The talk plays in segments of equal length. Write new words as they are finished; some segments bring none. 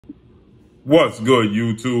What's good,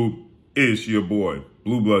 YouTube? It's your boy,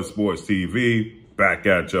 Blue Blood Sports TV, back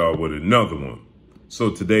at y'all with another one. So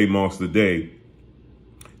today marks the day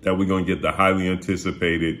that we're going to get the highly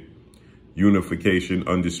anticipated unification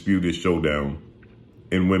undisputed showdown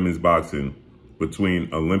in women's boxing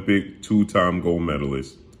between Olympic two-time gold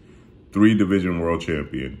medalist, three-division world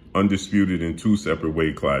champion, undisputed in two separate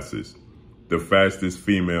weight classes, the fastest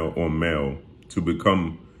female or male to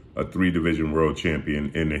become a three-division world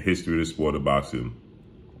champion in the history of the sport of boxing.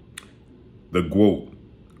 The GOAT,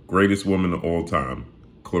 greatest woman of all time,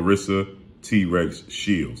 Claressa T-Rex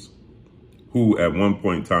Shields, who at one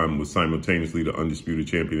point in time was simultaneously the undisputed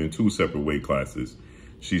champion in two separate weight classes.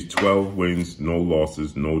 She's 12 wins, no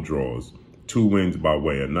losses, no draws. 2 wins by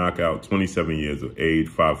way of knockout, 27 years of age,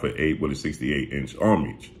 5'8" with a 68-inch arm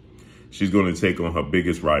reach. She's going to take on her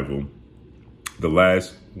biggest rival, the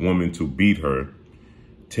last woman to beat her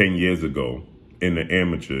 10 years ago in the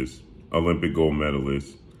amateurs, Olympic gold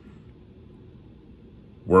medalist,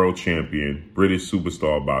 world champion, British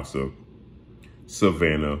superstar boxer,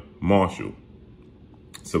 Savannah Marshall.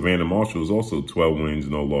 Savannah Marshall is also 12 wins,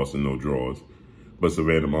 no loss, and no draws. But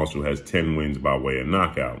Savannah Marshall has 10 wins by way of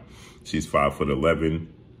knockout. She's 5'11"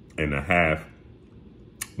 and a half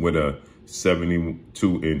with a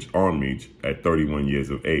 72-inch arm reach at 31 years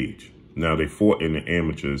of age. Now, they fought in the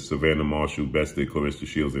amateurs. Savannah Marshall bested Claressa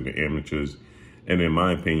Shields in the amateurs. And in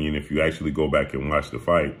my opinion, if you actually go back and watch the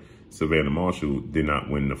fight, Savannah Marshall did not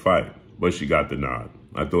win the fight, but she got the nod.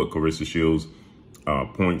 I thought Claressa Shields'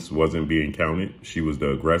 points wasn't being counted. She was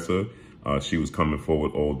the aggressor. She was coming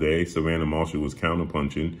forward all day. Savannah Marshall was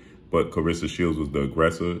counterpunching, but Claressa Shields was the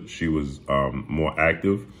aggressor. She was more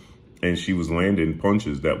active, and she was landing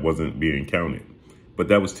punches that wasn't being counted. But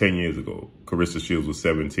that was 10 years ago. Claressa Shields was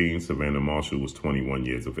 17. Savannah Marshall was 21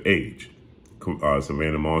 years of age.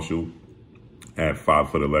 Savannah Marshall at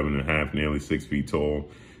 5'11" and a half, nearly 6 feet tall.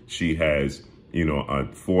 She has, a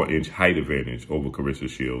 4-inch height advantage over Claressa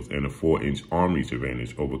Shields and a 4-inch arm reach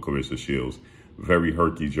advantage over Claressa Shields. Very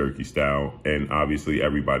herky-jerky style, and obviously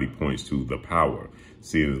everybody points to the power,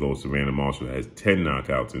 seeing as though Savannah Marshall has 10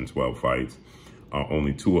 knockouts in 12 fights.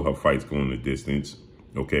 Only 2 of her fights going the distance,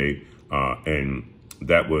 okay? And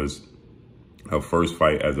that was her first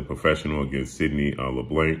fight as a professional against Sydney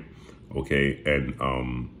LeBlanc, okay? And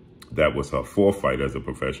that was her 4th fight as a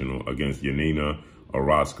professional against Yanina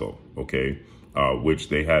Orozco, okay? Which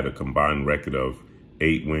they had a combined record of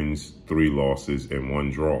 8 wins, 3 losses, and 1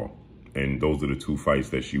 draw. And those are the 2 fights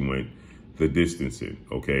that she went the distance in,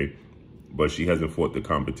 okay? But she hasn't fought the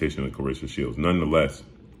competition of Claressa Shields. Nonetheless,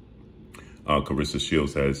 Claressa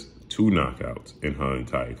Shields has 2 knockouts in her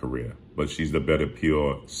entire career, but she's the better,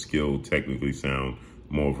 pure, skilled, technically sound,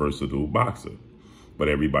 more versatile boxer. But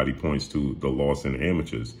everybody points to the loss in the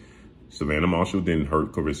amateurs. Savannah Marshall didn't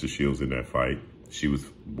hurt Claressa Shields in that fight. She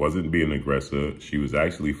wasn't being aggressive. She was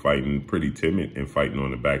actually fighting pretty timid and fighting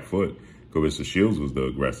on the back foot. Claressa Shields was the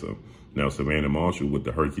aggressor. Now, Savannah Marshall, with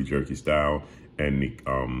the herky-jerky style and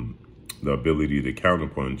the ability to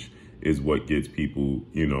counterpunch, is what gets people,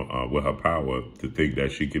 with her power, to think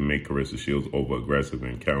that she can make Claressa Shields over-aggressive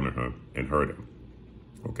and counter her and hurt her,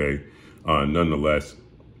 okay? Nonetheless,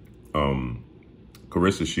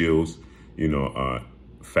 Claressa Shields,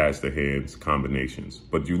 faster hands, combinations.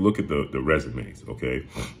 But you look at the resumes, okay?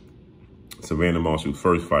 Savannah Marshall's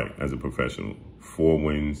first fight as a professional, 4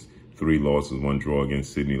 wins, 3 losses, 1 draw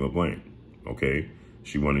against Sydney LeBlanc, okay?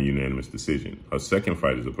 She won a unanimous decision. Her second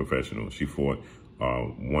fight as a professional, she fought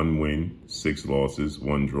 1 win, 6 losses,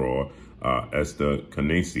 1 draw, Esther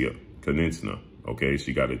Kanitsina, okay?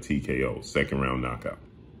 She got a TKO, 2nd round knockout,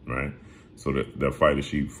 right? So the fighter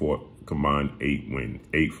she fought combined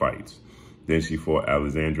 8 fights. Then she fought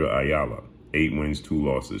Alexandra Ayala, 8 wins, 2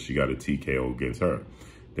 losses. She got a TKO against her.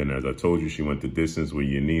 Then, as I told you, she went the distance with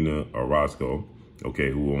Yanina Orozco,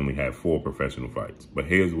 okay, who only had 4 professional fights. But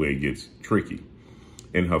here's where it gets tricky.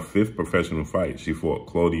 In her 5th professional fight, she fought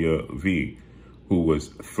Claudia V, who was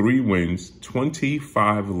 3 wins,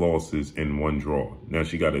 25 losses, and 1 draw. Now,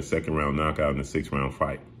 she got a 2nd round knockout in a 6th round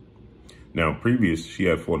fight. Now, previous, she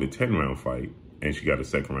had fought a 10 round fight, and she got a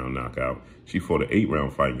 2nd round knockout. She fought an 8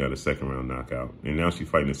 round fight and got a 2nd round knockout. And now she's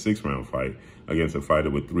fighting a 6th round fight against a fighter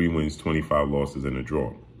with 3 wins, 25 losses, and a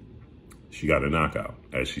draw. She got a knockout,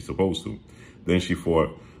 as she's supposed to. Then she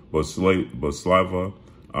fought Boslava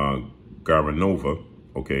Garanova,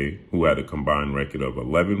 okay, who had a combined record of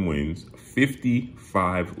 11 wins,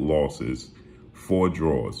 55 losses, 4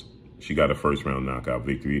 draws. She got a 1st round knockout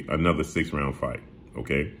victory, another 6th round fight,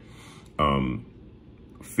 okay?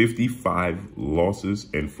 55 losses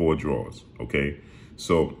and 4 draws, okay?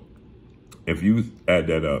 So if you add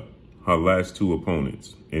that up, her last two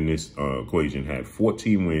opponents in this equation had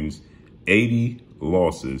 14 wins, 80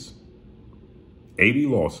 losses,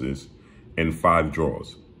 and 5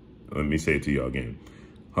 draws. Let me say it to y'all again.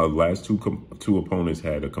 Her last two opponents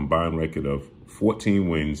had a combined record of 14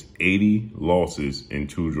 wins, 80 losses, and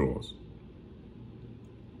 2 draws.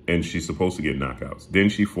 And she's supposed to get knockouts. Then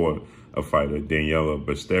she fought a fighter, Daniela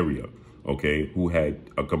Basteria, okay, who had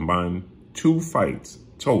a combined 2 fights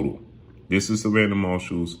total. This is Savannah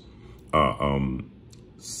Marshall's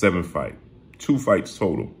 7th fight. 2 fights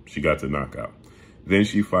total. She got the knockout. Then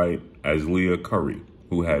she fight Aslia Curry,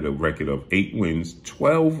 who had a record of 8 wins,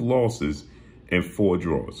 12 losses, and 4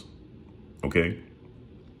 draws. Okay?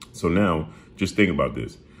 So now, just think about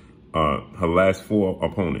this. Her last 4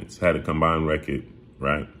 opponents had a combined record,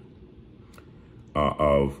 right,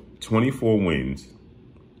 of 24 wins,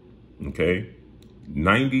 okay,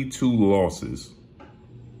 92 losses,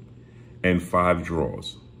 and 5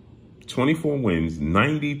 draws. 24 wins,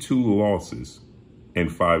 92 losses,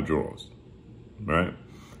 and 5 draws, right?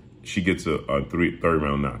 She gets a third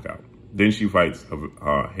round knockout. Then she fights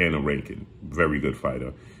Hannah Rankin, very good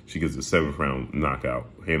fighter. She gets a 7th round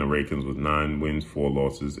knockout. Hannah Rankin was 9 wins, 4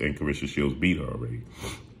 losses, and Claressa Shields beat her already.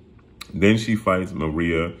 Then she fights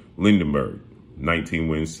Maria Lindenberg, 19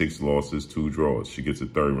 wins, 6 losses, 2 draws. She gets a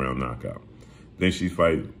 3rd round knockout. Then she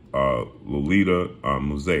fights Lolita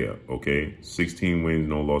Musea, okay? 16 wins,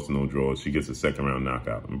 no losses, no draws. She gets a 2nd round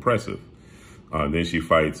knockout. Impressive. Then she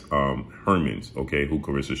fights Hermans, okay, who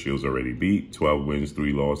Claressa Shields already beat. 12 wins,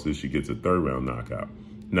 3 losses. She gets a 3rd round knockout.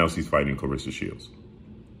 Now she's fighting Claressa Shields.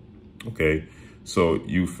 Okay, so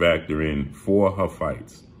you factor in 4 of her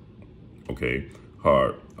fights. Okay,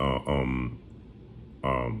 her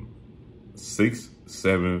 6th,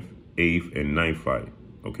 7th, 8th, and 9th fight,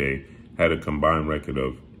 okay, had a combined record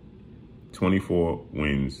of 24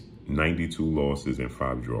 wins, 92 losses, and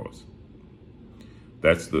 5 draws.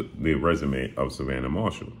 That's the resume of Savannah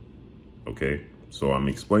Marshall, okay? So I'm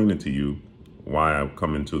explaining to you why I'm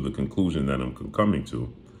coming to the conclusion that I'm coming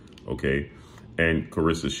to, okay? And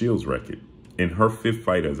Claressa Shields' record in her 5th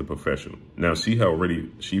fight as a professional. Now, she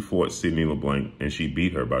fought Sydney LeBlanc, and she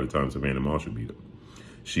beat her by the time Savannah Marshall beat her.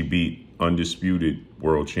 She beat undisputed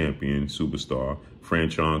world champion superstar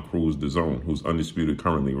Franchon Cruz de Zone, who's undisputed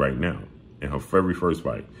currently right now. In her very first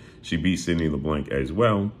fight, she beat Sydney LeBlanc as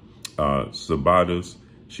well. Sabadas,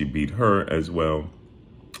 she beat her as well.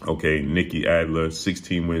 Okay, Nikki Adler,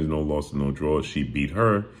 16 wins, no losses, no draws. She beat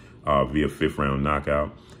her via 5th round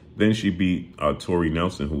knockout. Then she beat Tori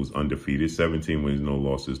Nelson, who was undefeated, 17 wins, no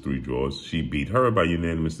losses, 3 draws. She beat her by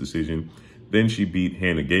unanimous decision. Then she beat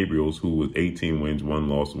Hannah Gabriels, who was 18 wins, 1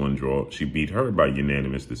 loss, 1 draw. She beat her by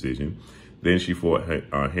unanimous decision. Then she fought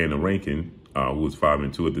Hannah Rankin, who was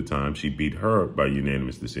 5-2 at the time. She beat her by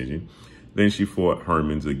unanimous decision. Then she fought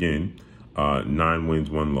Hermans again, 9 wins,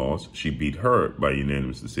 1 loss. She beat her by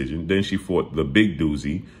unanimous decision. Then she fought the Big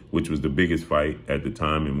Doozy, which was the biggest fight at the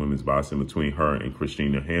time in women's boxing between her and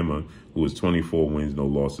Christina Hammer, who was 24 wins, no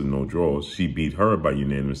losses, no draws. She beat her by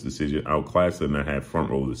unanimous decision, outclassed her, and I had front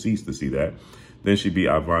row of the seats to see that. Then she beat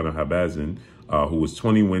Ivana Habazin, who was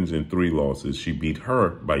 20 wins and 3 losses. She beat her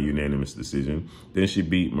by unanimous decision. Then she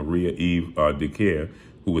beat Maria Eve Decaire,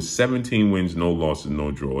 who was 17 wins, no losses,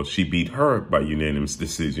 no draws. She beat her by unanimous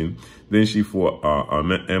decision. Then she fought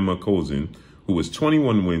Emma Kozin, who was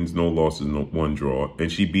 21 wins, no losses, no 1 draw.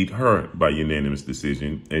 And she beat her by unanimous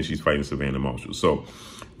decision. And she's fighting Savannah Marshall. So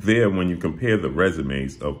there, when you compare the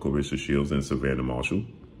resumes of Claressa Shields and Savannah Marshall,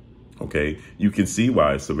 okay, you can see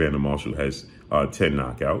why Savannah Marshall has 10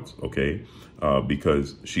 knockouts, okay,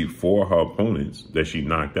 because 4 of her opponents that she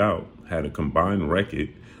knocked out had a combined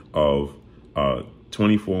record of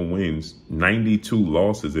 24 wins, 92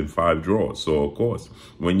 losses, and 5 draws. So, of course,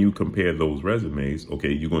 when you compare those resumes,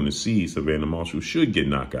 okay, you're going to see Savannah Marshall should get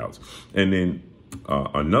knockouts. And then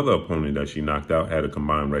another opponent that she knocked out had a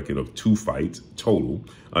combined record of 2 fights total.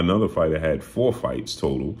 Another fighter had 4 fights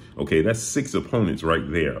total. Okay, that's 6 opponents right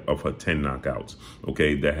there of her 10 knockouts,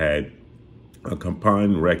 okay, that had a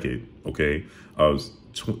combined record, okay, of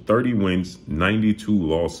 30 wins, 92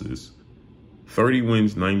 losses, 30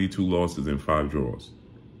 wins, 92 losses, and 5 draws,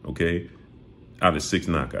 okay, out of 6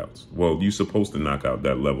 knockouts. Well, you're supposed to knock out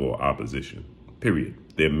that level of opposition, period.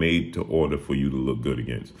 They're made to order for you to look good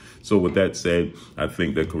against. So with that said, I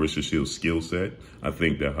think that Claressa Shields' skill set, I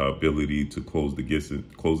think that her ability to close the distance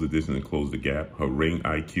and close the gap, her ring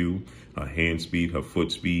IQ, her hand speed, her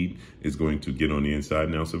foot speed is going to get on the inside.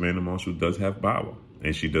 Now, Savannah Marshall does have power.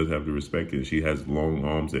 And she does have the respect, and she has long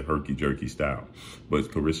arms and herky-jerky style. But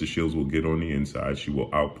Claressa Shields will get on the inside. She will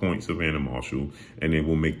outpoint Savannah Marshall, and they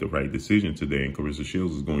will make the right decision today. And Claressa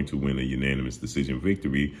Shields is going to win a unanimous decision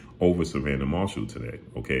victory over Savannah Marshall today,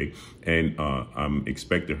 okay? And I'm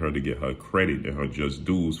expecting her to get her credit and her just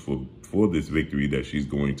dues for this victory that she's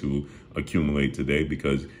going to accumulate today,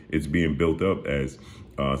 because it's being built up as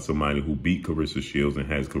somebody who beat Claressa Shields and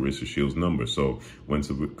has Claressa Shields' number. So and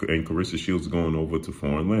Claressa Shields is going over to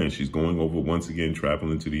foreign land. She's going over once again,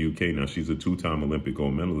 traveling to the UK. Now, she's a 2-time Olympic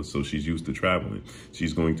gold medalist, so she's used to traveling.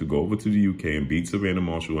 She's going to go over to the UK and beat Savannah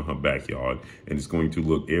Marshall in her backyard, and it's going to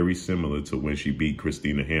look very similar to when she beat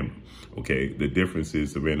Christina Hammer. Okay, the difference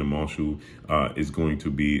is Savannah Marshall there's going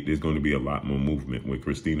to be a lot more movement. When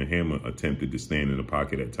Christina Hammer attempted to stand in the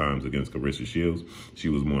pocket at times against Claressa Shields, she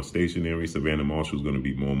was more stationary. Savannah Marshall is going to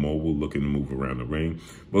be more mobile, looking to move around the ring.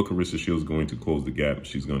 But Claressa Shields is going to close the gap.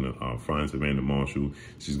 She's going to find Savannah Marshall.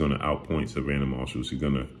 She's going to outpoint Savannah Marshall. She's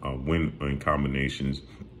going to win in combinations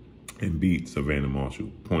and beat Savannah Marshall,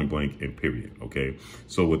 point blank and period, okay?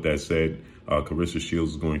 So with that said, Claressa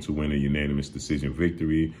Shields is going to win a unanimous decision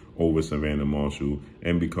victory over Savannah Marshall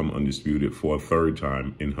and become undisputed for a 3rd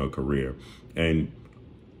time in her career. And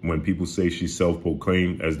when people say she's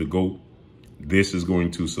self-proclaimed as the GOAT, this is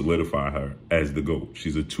going to solidify her as the GOAT.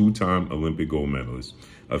 She's a 2-time Olympic gold medalist,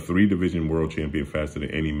 a 3-division world champion faster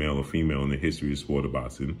than any male or female in the history of sport of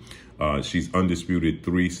boxing. She's undisputed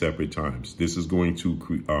 3 separate times. This is going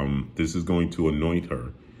to anoint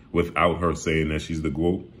her without her saying that she's the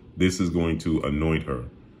GOAT. This is going to anoint her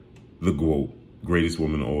the GOAT, greatest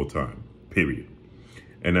woman of all time, period.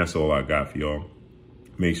 And that's all I got for y'all.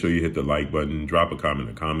 Make sure you hit the like button, drop a comment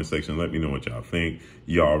in the comment section. Let me know what y'all think.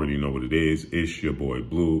 Y'all already know what it is. It's your boy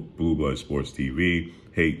Blue Blood Sports TV.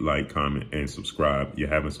 Hate, like, comment, and subscribe. You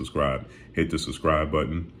haven't subscribed, hit the subscribe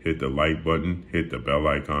button, hit the like button, hit the bell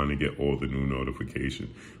icon to get all the new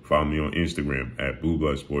notifications. Follow me on Instagram at Blue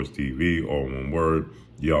Blood Sports TV, all one word.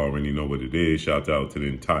 Y'all already know what it is. Shout out to the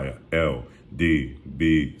entire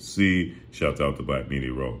LDBC. Shout out to Black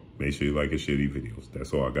Media Row. Make sure you like and share these videos.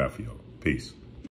 That's all I got for y'all. Peace.